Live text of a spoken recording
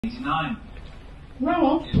1989.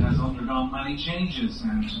 No. It has undergone many changes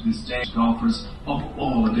and to this day it offers up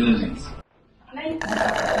all abilities.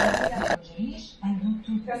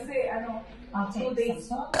 Kasi ano, 2 days.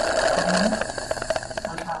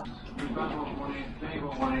 We've got about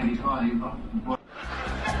 185, but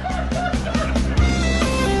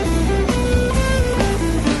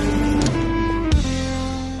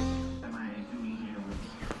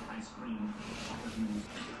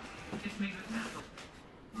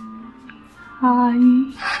Hi.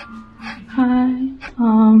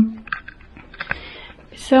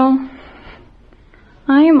 So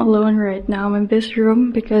I am alone right now in this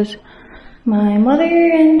room because my mother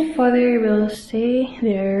and father will stay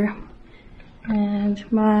there and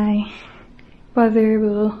my brother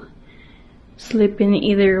will sleep in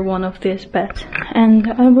either one of these beds and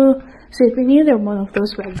I will sleep in either one of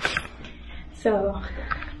those beds. So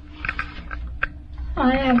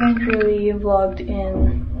I haven't really vlogged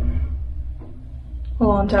in a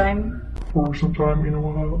long time. For some time in a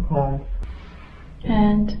while.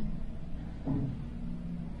 And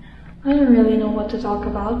I don't really know what to talk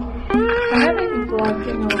about. I haven't vlogged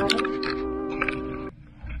in a while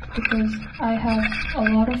because I have a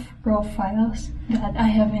lot of raw files that I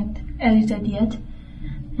haven't edited yet,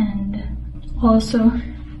 and also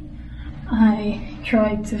I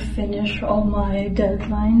tried to finish all my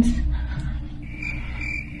deadlines.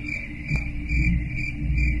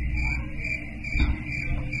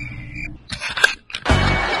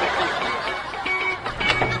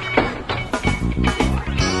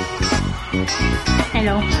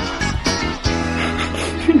 Hello.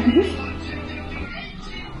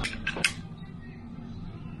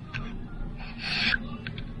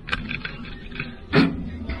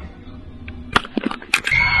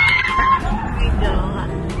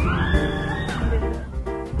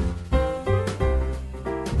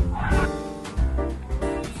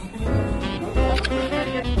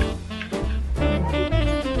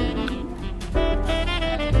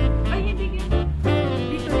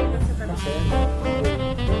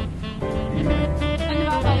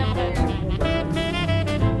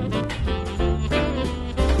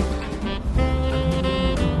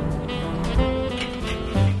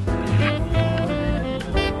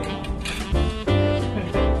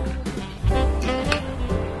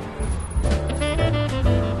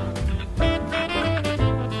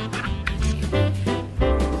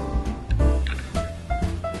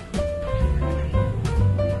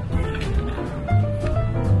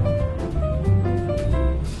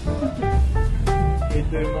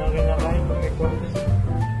 Ito yung mga kinakain pag may contest.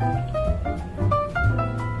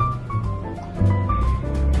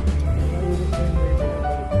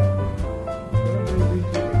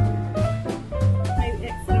 May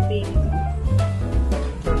extra baby.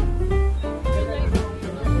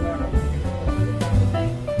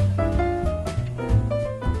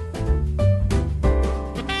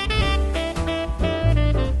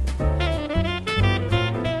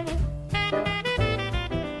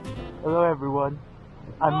 Hello everyone,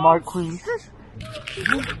 I'm Mark Queen.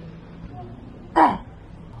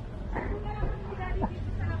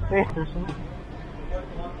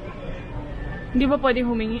 Hindi ba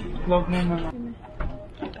pwedeng humingi? Vlog na mga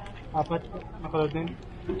 4 nakaload din.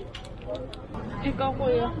 Ikaw,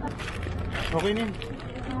 kuya. Okay na yun.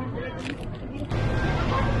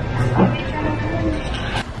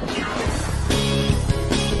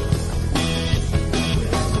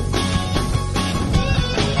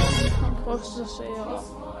 What's to say?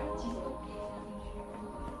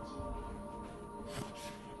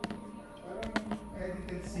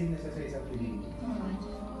 Edited scene na siya sa isang pelikula.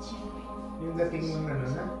 Yung dating ng ano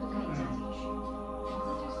na?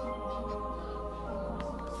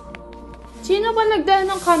 Sino ba nagdala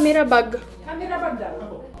ng camera bag? Camera bag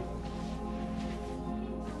daw.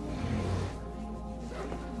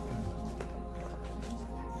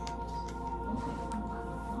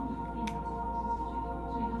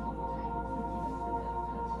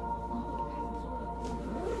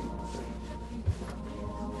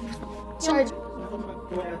 Charge.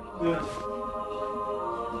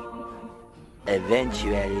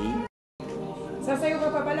 Eventually. Sasayo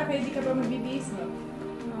ka pa pala kaya di ka pa magbibihis, no?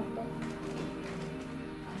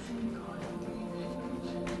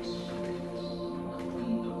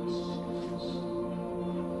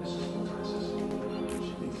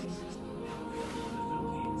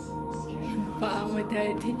 Paa mo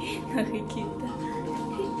dati nakikita.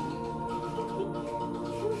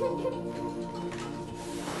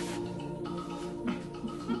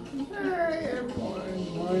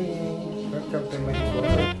 Morning. Welcome to my